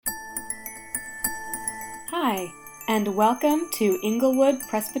Hi, and welcome to Inglewood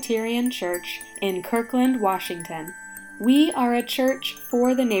Presbyterian Church in Kirkland, Washington. We are a church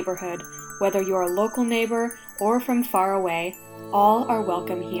for the neighborhood. Whether you're a local neighbor or from far away, all are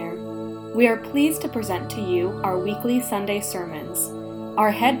welcome here. We are pleased to present to you our weekly Sunday sermons.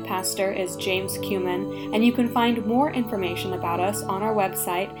 Our head pastor is James Cuman, and you can find more information about us on our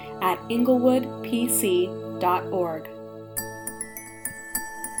website at inglewoodpc.org.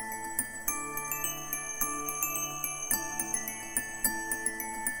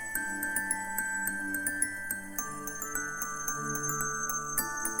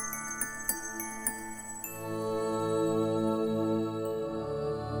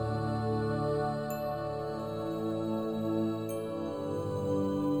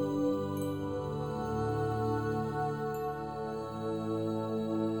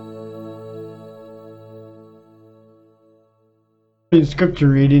 Scripture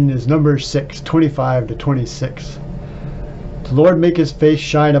reading is Numbers 6, 25 to 26. The Lord make his face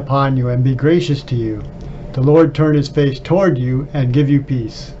shine upon you and be gracious to you. The Lord turn his face toward you and give you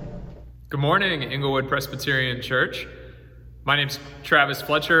peace. Good morning, Inglewood Presbyterian Church. My name's Travis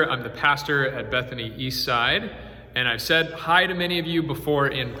Fletcher. I'm the pastor at Bethany Eastside, and I've said hi to many of you before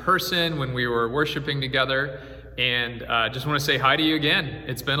in person when we were worshiping together, and just want to say hi to you again.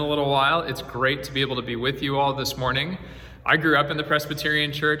 It's been a little while. It's great to be able to be with you all this morning. I grew up in the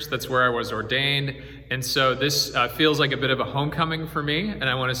Presbyterian Church. That's where I was ordained. And so this feels like a bit of a homecoming for me. And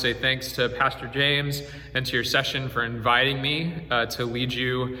I want to say thanks to Pastor James and to your session for inviting me to lead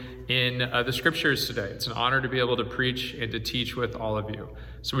you in the scriptures today. It's an honor to be able to preach and to teach with all of you.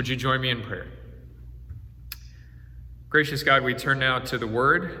 So would you join me in prayer? Gracious God, we turn now to the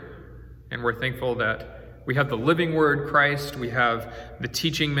Word, and we're thankful that we have the living Word, Christ. We have the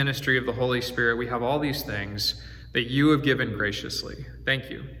teaching ministry of the Holy Spirit. We have all these things that you have given graciously. Thank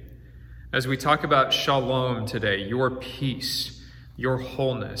you. As we talk about shalom today, your peace, your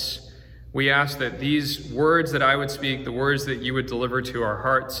wholeness, we ask that these words that I would speak, the words that you would deliver to our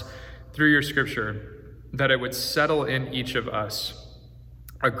hearts through your scripture, that it would settle in each of us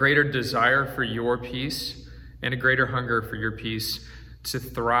a greater desire for your peace and a greater hunger for your peace to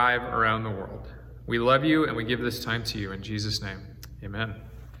thrive around the world. We love you and we give this time to you in Jesus' name. Amen.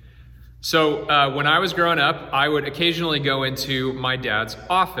 So when I was growing up, I would occasionally go into my dad's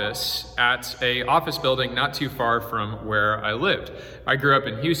office at an office building not too far from where I lived. I grew up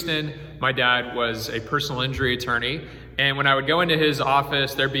in Houston. My dad was a personal injury attorney. And when I would go into his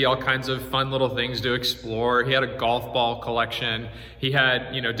office, there'd be all kinds of fun little things to explore. He had a golf ball collection. He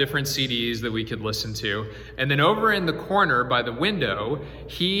had, different CDs that we could listen to. And then over in the corner by the window,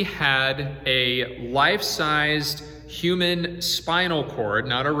 he had a life-sized human spinal cord,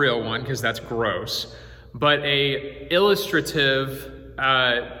 not a real one because that's gross, but a illustrative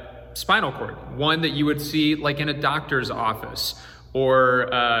spinal cord, one that you would see like in a doctor's office or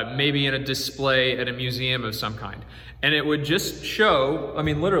maybe in a display at a museum of some kind. And it would just show,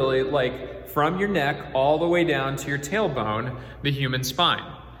 literally like from your neck all the way down to your tailbone, the human spine.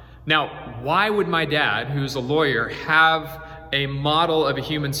 Now, why would my dad, who's a lawyer, have a model of a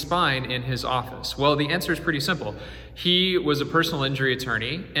human spine in his office? Well, the answer is pretty simple. He was a personal injury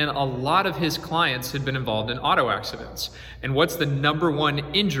attorney, and a lot of his clients had been involved in auto accidents. And what's the number one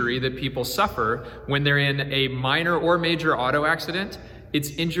injury that people suffer when they're in a minor or major auto accident?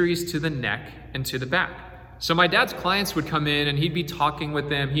 It's injuries to the neck and to the back. So my dad's clients would come in and he'd be talking with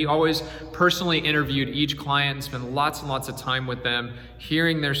them. He always personally interviewed each client and spent lots and lots of time with them,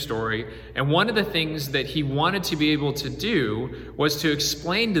 hearing their story. And one of the things that he wanted to be able to do was to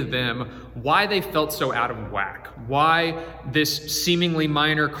explain to them why they felt so out of whack, why this seemingly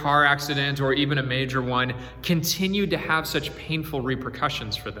minor car accident or even a major one continued to have such painful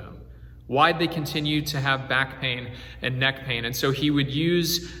repercussions for them. Why'd they continue to have back pain and neck pain? And so he would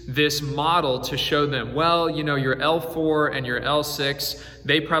use this model to show them, well, your L4 and your L6,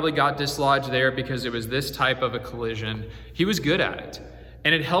 they probably got dislodged there because it was this type of a collision. He was good at it.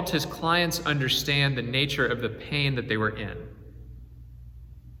 And it helped his clients understand the nature of the pain that they were in.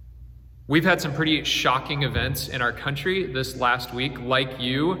 We've had some pretty shocking events in our country this last week, like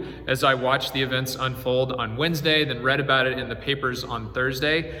you, as I watched the events unfold on Wednesday, then read about it in the papers on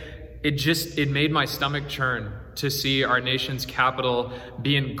Thursday. It made my stomach churn to see our nation's capital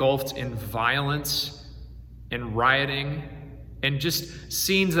be engulfed in violence and rioting and just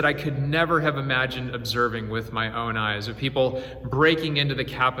scenes that I could never have imagined observing with my own eyes of people breaking into the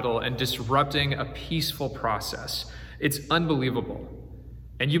Capitol and disrupting a peaceful process. It's unbelievable.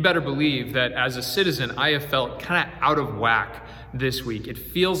 And you better believe that as a citizen, I have felt kind of out of whack this week. It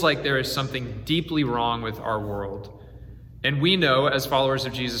feels like there is something deeply wrong with our world. And we know as followers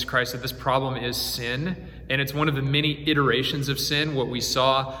of Jesus Christ that this problem is sin And it's one of the many iterations of sin, what we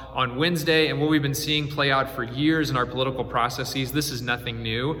saw on Wednesday and what we've been seeing play out for years in our political processes. This is nothing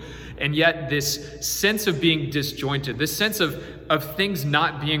new. And yet this sense of being disjointed, this sense of things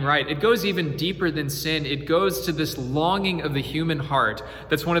not being right, it goes even deeper than sin. It goes to this longing of the human heart.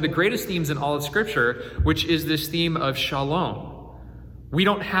 That's one of the greatest themes in all of Scripture, which is this theme of shalom. We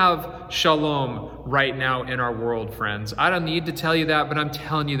don't have shalom right now in our world, friends. I don't need to tell you that, but I'm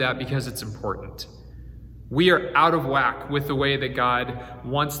telling you that because it's important. We are out of whack with the way that God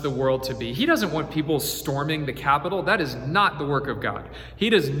wants the world to be. He doesn't want people storming the Capitol. That is not the work of God. He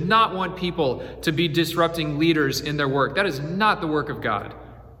does not want people to be disrupting leaders in their work. That is not the work of God.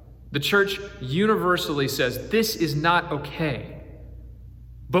 The church universally says this is not okay.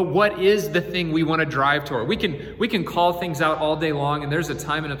 But what is the thing we want to drive toward? We can call things out all day long, and there's a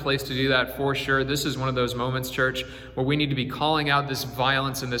time and a place to do that for sure. This is one of those moments, church, where we need to be calling out this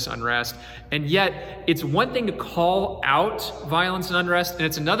violence and this unrest. And yet, it's one thing to call out violence and unrest, and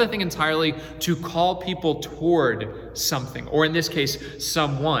it's another thing entirely to call people toward something, or in this case,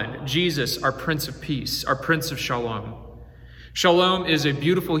 someone. Jesus, our Prince of Peace, our Prince of Shalom. Shalom is a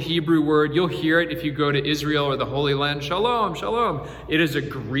beautiful Hebrew word. You'll hear it if you go to Israel or the Holy Land. Shalom, shalom. It is a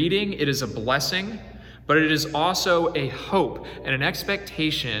greeting, it is a blessing, but it is also a hope and an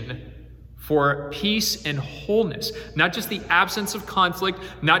expectation for peace and wholeness. Not just the absence of conflict,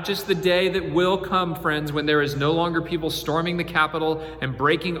 not just the day that will come, friends, when there is no longer people storming the Capitol and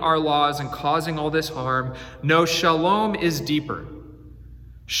breaking our laws and causing all this harm. No, shalom is deeper.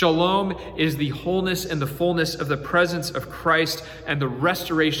 Shalom is the wholeness and the fullness of the presence of Christ and the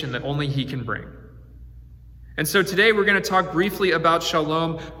restoration that only He can bring. And so today we're going to talk briefly about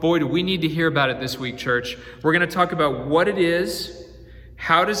shalom. Boy, do we need to hear about it this week, church. We're going to talk about what it is,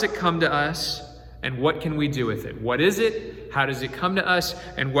 how does it come to us, and what can we do with it? What is it? How does it come to us?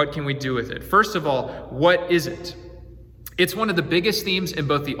 And what can we do with it? First of all, what is it? It's one of the biggest themes in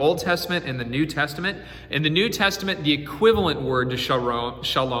both the Old Testament and the New Testament. In the New Testament, the equivalent word to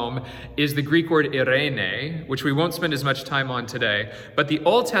shalom is the Greek word eirene, which we won't spend as much time on today. But the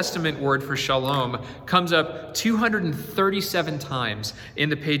Old Testament word for shalom comes up 237 times in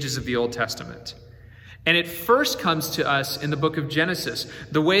the pages of the Old Testament. And it first comes to us in the book of Genesis.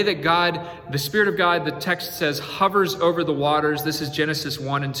 The way that God, the Spirit of God, the text says, hovers over the waters. This is Genesis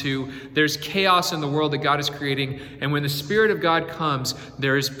 1 and 2. There's chaos in the world that God is creating. And when the Spirit of God comes,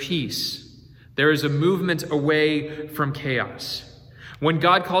 there is peace. There is a movement away from chaos. When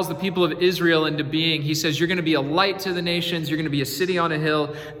God calls the people of Israel into being, He says, you're going to be a light to the nations. You're going to be a city on a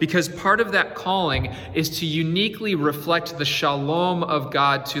hill. Because part of that calling is to uniquely reflect the shalom of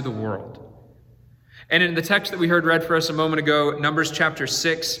God to the world. And in the text that we heard read for us a moment ago, Numbers chapter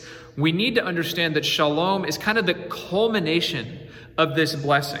 6, we need to understand that shalom is kind of the culmination of this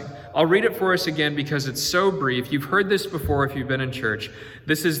blessing. I'll read it for us again because it's so brief. You've heard this before if you've been in church.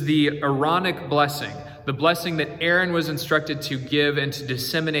 This is the Aaronic blessing, the blessing that Aaron was instructed to give and to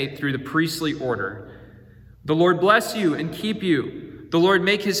disseminate through the priestly order. The Lord bless you and keep you. The Lord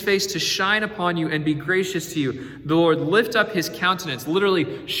make His face to shine upon you and be gracious to you. The Lord lift up His countenance,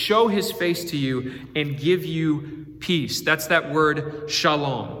 literally show His face to you and give you peace. That's that word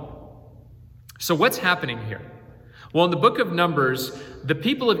shalom. So what's happening here? Well, in the book of Numbers, the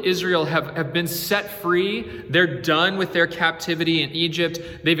people of Israel have been set free. They're done with their captivity in Egypt.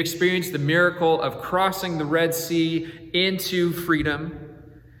 They've experienced the miracle of crossing the Red Sea into freedom.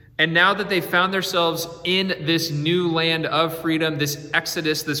 And now that they've found themselves in this new land of freedom, this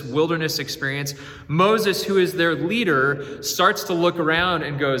exodus, this wilderness experience, Moses, who is their leader, starts to look around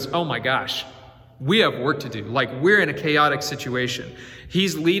and goes, oh my gosh, we have work to do. Like, we're in a chaotic situation.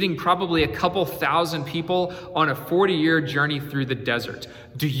 He's leading probably a couple thousand people on a 40-year journey through the desert.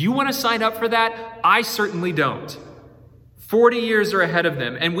 Do you want to sign up for that? I certainly don't. 40 years are ahead of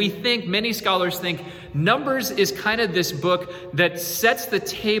them. And we think, many scholars think, Numbers is kind of this book that sets the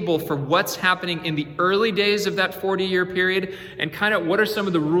table for what's happening in the early days of that 40-year period and kind of what are some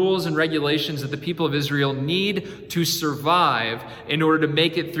of the rules and regulations that the people of Israel need to survive in order to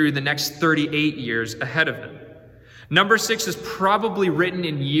make it through the next 38 years ahead of them. Number 6 is probably written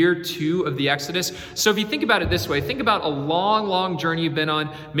in year 2 of the Exodus. So if you think about it this way, think about a long, long journey you've been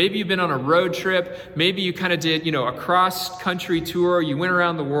on. Maybe you've been on a road trip. Maybe you kind of did, a cross-country tour. You went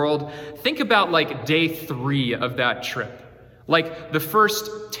around the world. Think about like day 3 of that trip. Like the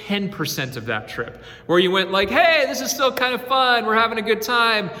first 10% of that trip, where you went like, hey, this is still kind of fun. We're having a good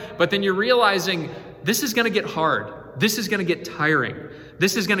time. But then you're realizing this is going to get hard. This is going to get tiring.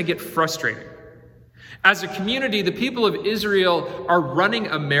 This is going to get frustrating. As a community, the people of Israel are running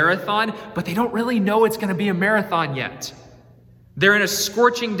a marathon, but they don't really know it's going to be a marathon yet. They're in a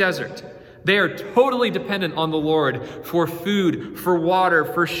scorching desert. They are totally dependent on the Lord for food, for water,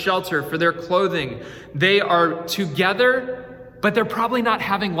 for shelter, for their clothing. They are together, but they're probably not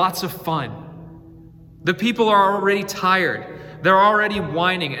having lots of fun. The people are already tired. They're already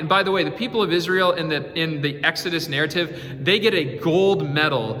whining. And by the way, the people of Israel in the Exodus narrative, they get a gold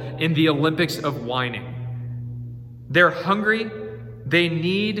medal in the Olympics of whining. They're hungry. They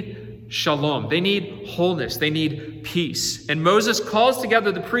need shalom. They need wholeness. They need peace. And Moses calls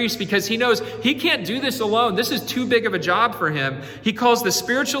together the priests because he knows he can't do this alone. This is too big of a job for him. He calls the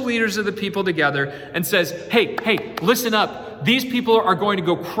spiritual leaders of the people together and says, hey, listen up. These people are going to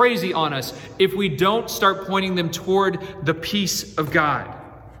go crazy on us if we don't start pointing them toward the peace of God.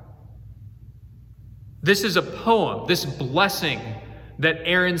 This is a poem, this blessing that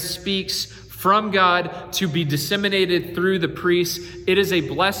Aaron speaks from God to be disseminated through the priests. It is a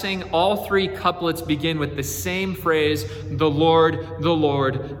blessing. All three couplets begin with the same phrase, the Lord, the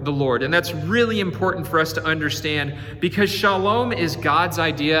Lord, the Lord. And that's really important for us to understand because shalom is God's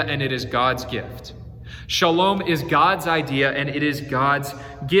idea and it is God's gift. Shalom is God's idea and it is God's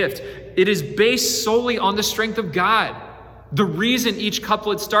gift. It is based solely on the strength of God. The reason each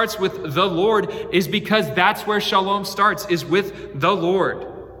couplet starts with the Lord is because that's where shalom starts, is with the Lord.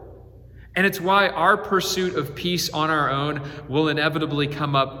 And it's why our pursuit of peace on our own will inevitably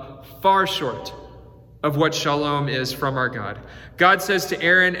come up far short of what shalom is from our God. God says to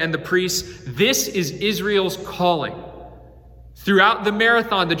Aaron and the priests, this is Israel's calling. Throughout the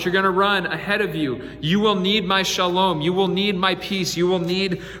marathon that you're going to run ahead of you, you will need my shalom. You will need my peace. You will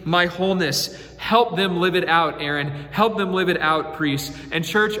need my wholeness. Help them live it out, Aaron. Help them live it out, priests. And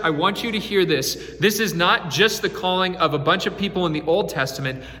church, I want you to hear this. This is not just the calling of a bunch of people in the Old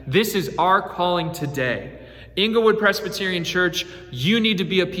Testament. This is our calling today. Inglewood Presbyterian Church, you need to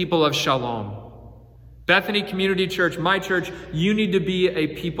be a people of shalom. Bethany Community Church, my church, you need to be a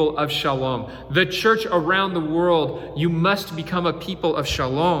people of shalom. The church around the world, you must become a people of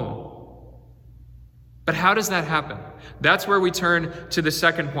shalom. But how does that happen? That's where we turn to the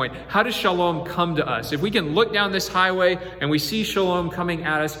second point. How does shalom come to us? If we can look down this highway and we see shalom coming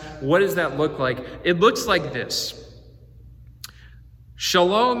at us, what does that look like? It looks like this.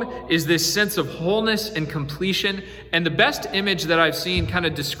 Shalom is this sense of wholeness and completion. And the best image that I've seen kind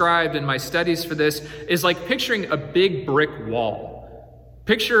of described in my studies for this is like picturing a big brick wall.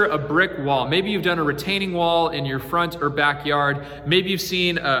 Picture a brick wall. Maybe you've done a retaining wall in your front or backyard. Maybe you've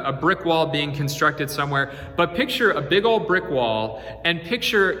seen a brick wall being constructed somewhere. But picture a big old brick wall and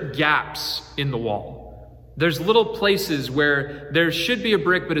picture gaps in the wall. There's little places where there should be a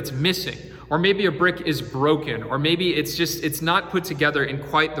brick, but it's missing. Or maybe a brick is broken, or maybe it's not put together in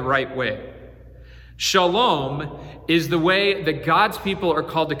quite the right way. Shalom is the way that God's people are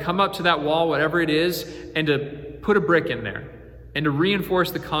called to come up to that wall, whatever it is, and to put a brick in there, and to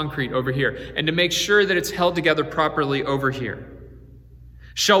reinforce the concrete over here, and to make sure that it's held together properly over here.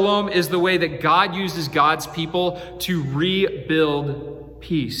 Shalom is the way that God uses God's people to rebuild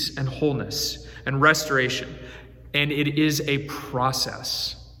peace and wholeness and restoration. And it is a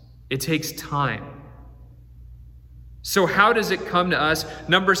process. It takes time. So how does it come to us?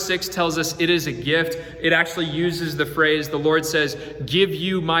 Number 6 tells us it is a gift. It actually uses the phrase, the Lord says, give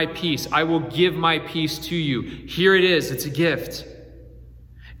you my peace. I will give my peace to you. Here it is. It's a gift.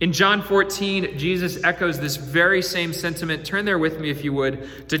 In John 14, Jesus echoes this very same sentiment. Turn there with me, if you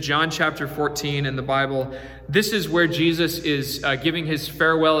would, to John chapter 14 in the Bible. This is where Jesus is giving his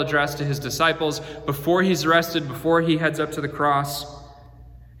farewell address to his disciples before he's arrested, before he heads up to the cross.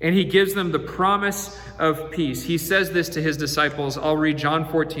 And he gives them the promise of peace. He says this to his disciples. I'll read John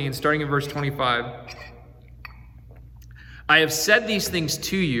 14, starting in verse 25. I have said these things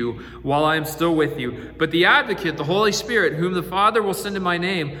to you while I am still with you. But the Advocate, the Holy Spirit, whom the Father will send in my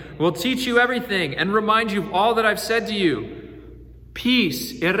name, will teach you everything and remind you of all that I've said to you.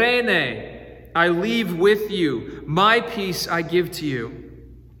 Peace, Irene, I leave with you. My peace I give to you.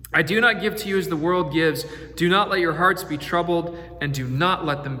 I do not give to you as the world gives. Do not let your hearts be troubled, and do not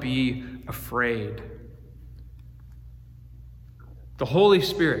let them be afraid. The Holy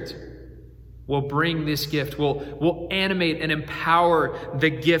Spirit will bring this gift, will animate and empower the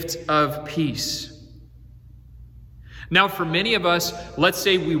gift of peace. Now, for many of us, let's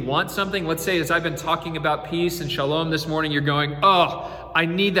say we want something. Let's say, as I've been talking about peace and shalom this morning, you're going, oh, I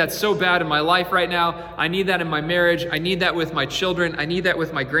need that so bad in my life right now. I need that in my marriage. I need that with my children. I need that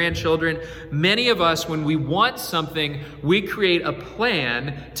with my grandchildren. Many of us, when we want something, we create a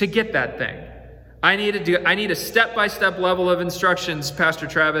plan to get that thing. I need a step-by-step level of instructions, Pastor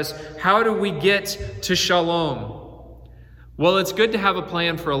Travis. How do we get to shalom? Well, it's good to have a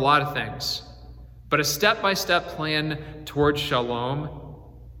plan for a lot of things. But a step-by-step plan towards shalom,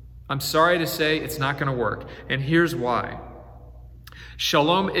 I'm sorry to say it's not going to work. And here's why.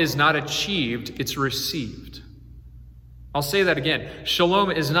 Shalom is not achieved, it's received. I'll say that again.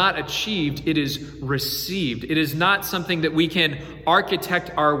 Shalom is not achieved, it is received. It is not something that we can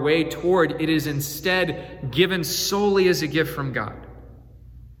architect our way toward. It is instead given solely as a gift from God.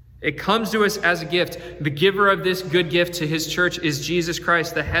 It comes to us as a gift. The giver of this good gift to his church is Jesus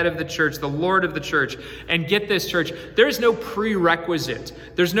Christ, the head of the church, the Lord of the church. And get this, church, there's no prerequisite.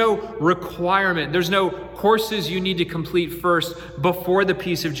 There's no requirement. There's no courses you need to complete first before the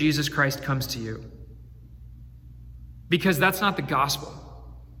peace of Jesus Christ comes to you. Because that's not the gospel.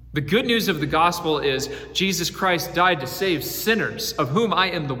 The good news of the gospel is Jesus Christ died to save sinners, of whom I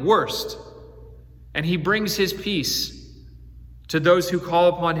am the worst. And he brings his peace to those who call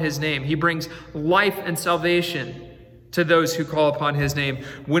upon his name. He brings life and salvation to those who call upon his name.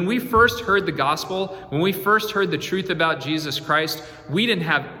 When we first heard the gospel, when we first heard the truth about Jesus Christ, we didn't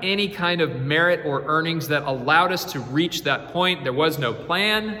have any kind of merit or earnings that allowed us to reach that point. There was no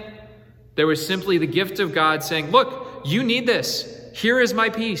plan. There was simply the gift of God saying, look, you need this. Here is my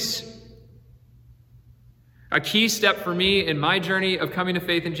peace. A key step for me in my journey of coming to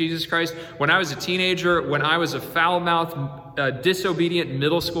faith in Jesus Christ, when I was a teenager, when I was a foul-mouthed, disobedient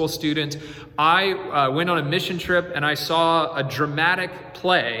middle school student, I went on a mission trip and I saw a dramatic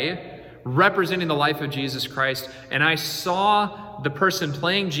play representing the life of Jesus Christ. And I saw the person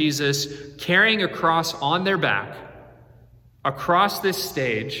playing Jesus carrying a cross on their back across this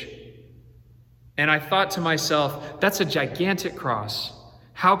stage. And I thought to myself, that's a gigantic cross.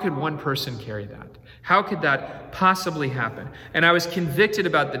 How could one person carry that? How could that possibly happen? And I was convicted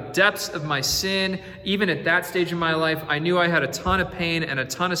about the depths of my sin. Even at that stage in my life, I knew I had a ton of pain and a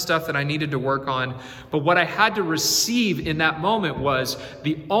ton of stuff that I needed to work on. But what I had to receive in that moment was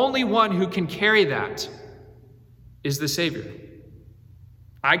the only one who can carry that is the Savior.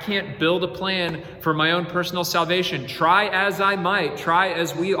 I can't build a plan for my own personal salvation. Try as I might, try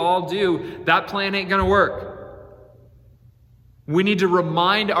as we all do, that plan ain't going to work. We need to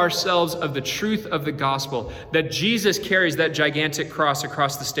remind ourselves of the truth of the gospel, that Jesus carries that gigantic cross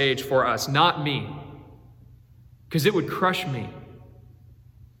across the stage for us, not me, because it would crush me.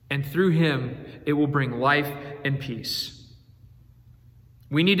 And through him, it will bring life and peace.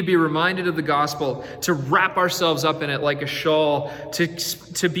 We need to be reminded of the gospel, to wrap ourselves up in it like a shawl,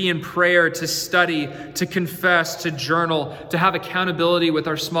 to be in prayer, to study, to confess, to journal, to have accountability with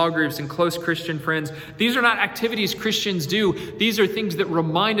our small groups and close Christian friends. These are not activities Christians do. These are things that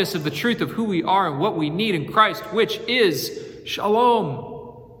remind us of the truth of who we are and what we need in Christ, which is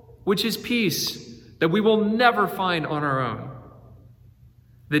shalom, which is peace that we will never find on our own.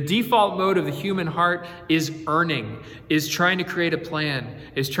 The default mode of the human heart is earning, is trying to create a plan,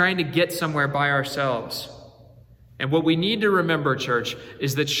 is trying to get somewhere by ourselves. And what we need to remember, church,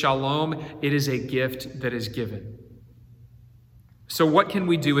 is that shalom, it is a gift that is given. So what can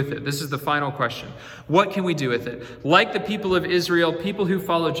we do with it? This is the final question. What can we do with it? Like the people of Israel, people who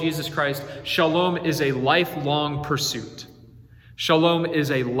follow Jesus Christ, shalom is a lifelong pursuit. Shalom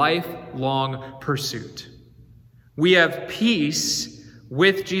is a lifelong pursuit. We have peace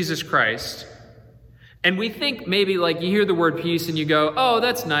with Jesus Christ. And we think maybe like you hear the word peace and you go, oh,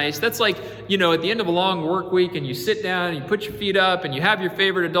 that's nice. That's like, at the end of a long work week and you sit down and you put your feet up and you have your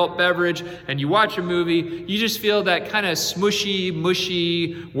favorite adult beverage and you watch a movie. You just feel that kind of smushy,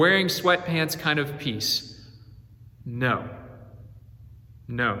 mushy, wearing sweatpants kind of peace. No.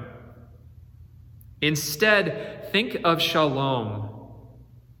 Instead, think of shalom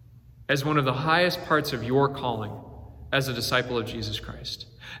as one of the highest parts of your calling as a disciple of Jesus Christ.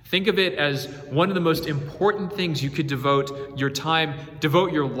 Think of it as one of the most important things you could devote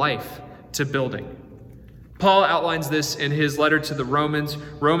your life to building. Paul outlines this in his letter to the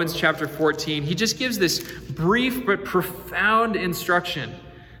Romans chapter 14. He just gives this brief but profound instruction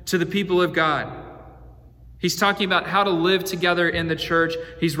to the people of God. He's talking about how to live together in the church.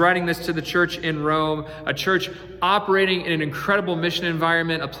 He's writing this to the church in Rome, a church operating in an incredible mission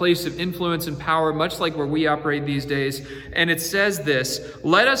environment, a place of influence and power, much like where we operate these days. And it says this,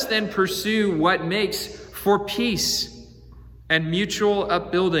 let us then pursue what makes for peace and mutual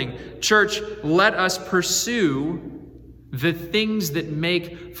upbuilding. Church, let us pursue the things that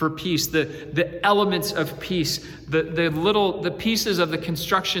make for peace, the elements of peace, the pieces of the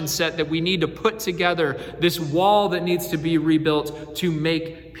construction set that we need to put together, this wall that needs to be rebuilt to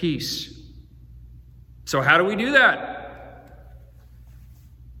make peace. So how do we do that?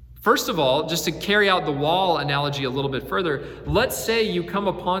 First of all, just to carry out the wall analogy a little bit further, let's say you come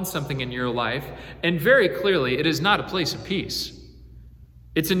upon something in your life and very clearly it is not a place of peace.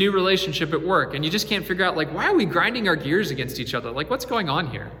 It's a new relationship at work, and you just can't figure out, why are we grinding our gears against each other? What's going on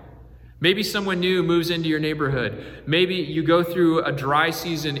here? Maybe someone new moves into your neighborhood. Maybe you go through a dry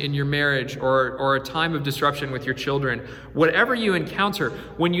season in your marriage or a time of disruption with your children. Whatever you encounter,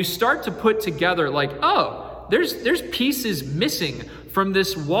 when you start to put together like, oh, there's pieces missing from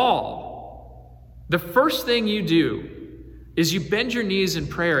this wall, the first thing you do is you bend your knees in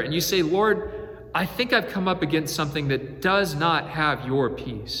prayer and you say, Lord, I think I've come up against something that does not have your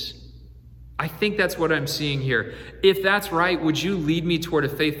peace. I think that's what I'm seeing here. If that's right, would you lead me toward a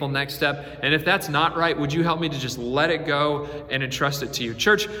faithful next step? And if that's not right, would you help me to just let it go and entrust it to you?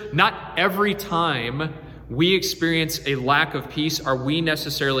 Church, not every time we experience a lack of peace are we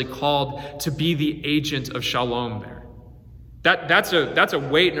necessarily called to be the agent of shalom there. That's a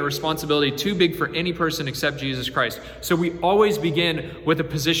weight and a responsibility too big for any person except Jesus Christ. So we always begin with a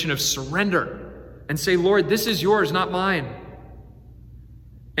position of surrender and say, Lord, this is yours, not mine.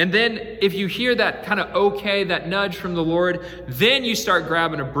 And then if you hear that kind of okay, that nudge from the Lord, then you start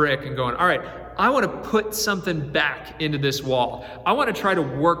grabbing a brick and going, all right, I want to put something back into this wall. I want to try to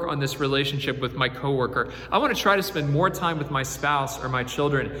work on this relationship with my coworker. I want to try to spend more time with my spouse or my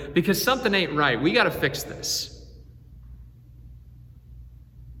children because something ain't right. We got to fix this.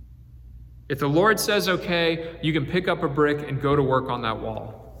 If the Lord says okay, you can pick up a brick and go to work on that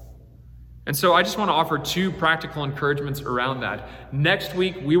wall. And so I just want to offer two practical encouragements around that. Next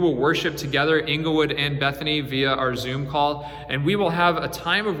week, we will worship together, Inglewood and Bethany, via our Zoom call, and we will have a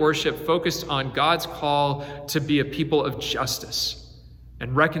time of worship focused on God's call to be a people of justice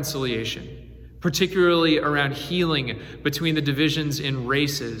and reconciliation, particularly around healing between the divisions in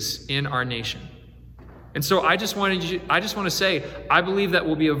races in our nation. And so I just want to say, I believe that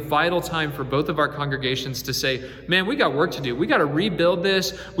will be a vital time for both of our congregations to say, man, we got work to do. We got to rebuild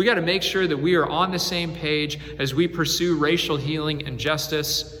this. We got to make sure that we are on the same page as we pursue racial healing and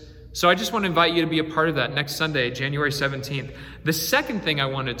justice. So I just want to invite you to be a part of that next Sunday, January 17th. The second thing I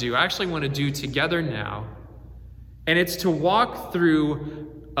want to do, I actually want to do together now, and it's to walk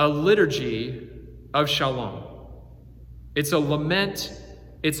through a liturgy of shalom. It's a lament.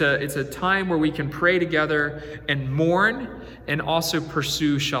 It's a time where we can pray together and mourn and also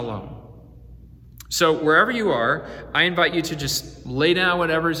pursue shalom. So wherever you are, I invite you to just lay down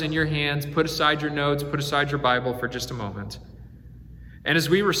whatever's in your hands, put aside your notes, put aside your Bible for just a moment. And as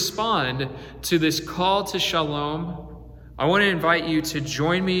we respond to this call to shalom, I want to invite you to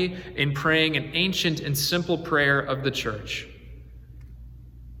join me in praying an ancient and simple prayer of the church.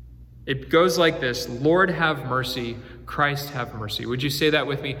 It goes like this: Lord, have mercy. Christ, have mercy. Would you say that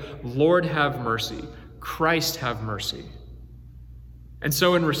with me? Lord, have mercy. Christ, have mercy. And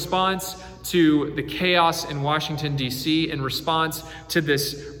so in response to the chaos in Washington, D.C., in response to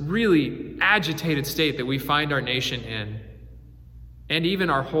this really agitated state that we find our nation in, and even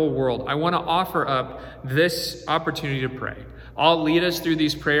our whole world, I want to offer up this opportunity to pray. I'll lead us through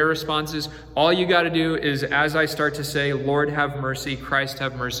these prayer responses. All you got to do is, as I start to say, Lord, have mercy, Christ,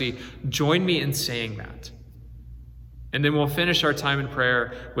 have mercy, join me in saying that. And then we'll finish our time in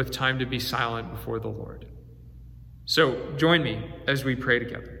prayer with time to be silent before the Lord. So join me as we pray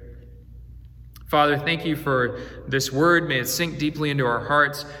together. Father, thank you for this word. May it sink deeply into our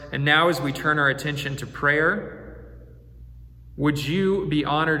hearts. And now as we turn our attention to prayer, would you be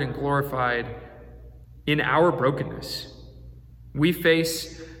honored and glorified in our brokenness? We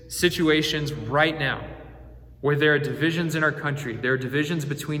face situations right now where there are divisions in our country. There are divisions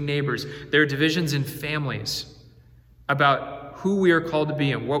between neighbors. There are divisions in families about who we are called to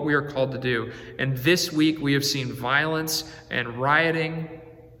be and what we are called to do. And this week we have seen violence and rioting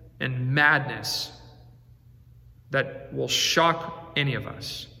and madness that will shock any of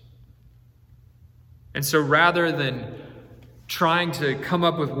us. And so rather than trying to come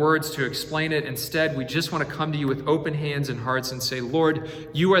up with words to explain it, instead we just want to come to you with open hands and hearts and say, Lord,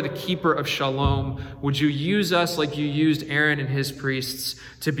 you are the keeper of shalom. Would you use us like you used Aaron and his priests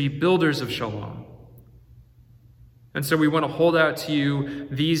to be builders of shalom? And so we want to hold out to you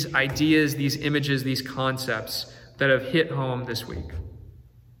these ideas, these images, these concepts that have hit home this week.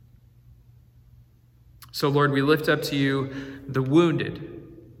 So Lord, we lift up to you the wounded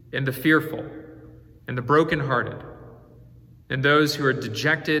and the fearful and the brokenhearted and those who are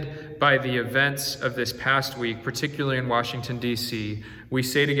dejected by the events of this past week, particularly in Washington, D.C. We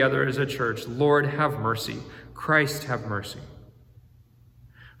say together as a church, Lord, have mercy. Christ, have mercy.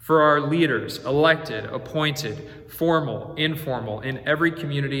 For our leaders, elected, appointed, formal, informal, in every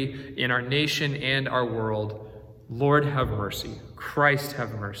community in our nation and our world, Lord, have mercy. Christ,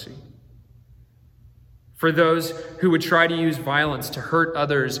 have mercy. For those who would try to use violence to hurt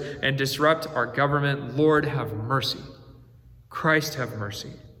others and disrupt our government, Lord, have mercy. Christ, have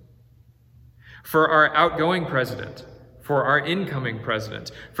mercy. For our outgoing president, for our incoming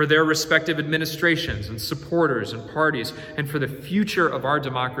president, for their respective administrations and supporters and parties, and for the future of our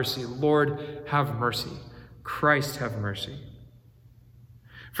democracy. Lord, have mercy. Christ, have mercy.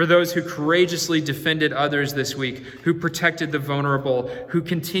 For those who courageously defended others this week, who protected the vulnerable, who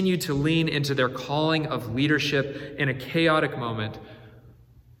continue to lean into their calling of leadership in a chaotic moment,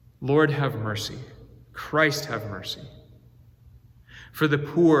 Lord, have mercy. Christ, have mercy. For the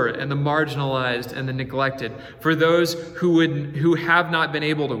poor and the marginalized and the neglected, for those who have not been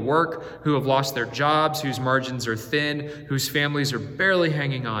able to work, who have lost their jobs, whose margins are thin, whose families are barely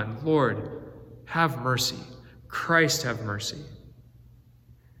hanging on, Lord, have mercy. Christ, have mercy.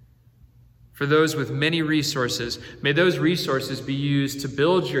 For those with many resources, may those resources be used to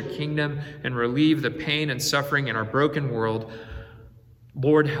build your kingdom and relieve the pain and suffering in our broken world.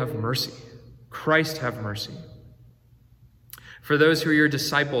 Lord, have mercy. Christ, have mercy. For those who are your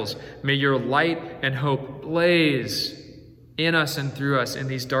disciples, may your light and hope blaze in us and through us in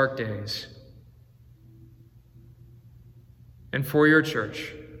these dark days. And for your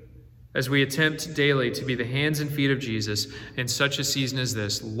church, as we attempt daily to be the hands and feet of Jesus in such a season as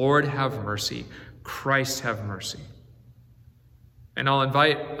this, Lord, have mercy. Christ, have mercy. And I'll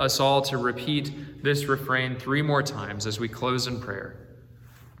invite us all to repeat this refrain 3 more times as we close in prayer.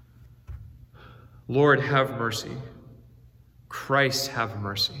 Lord, have mercy. Christ, have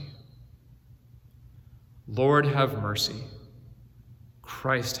mercy. Lord, have mercy.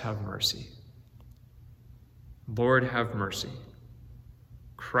 Christ, have mercy. Lord, have mercy.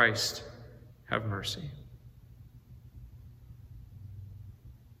 Christ, have mercy.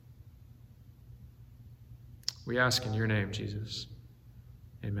 We ask in your name, Jesus.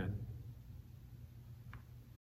 Amen.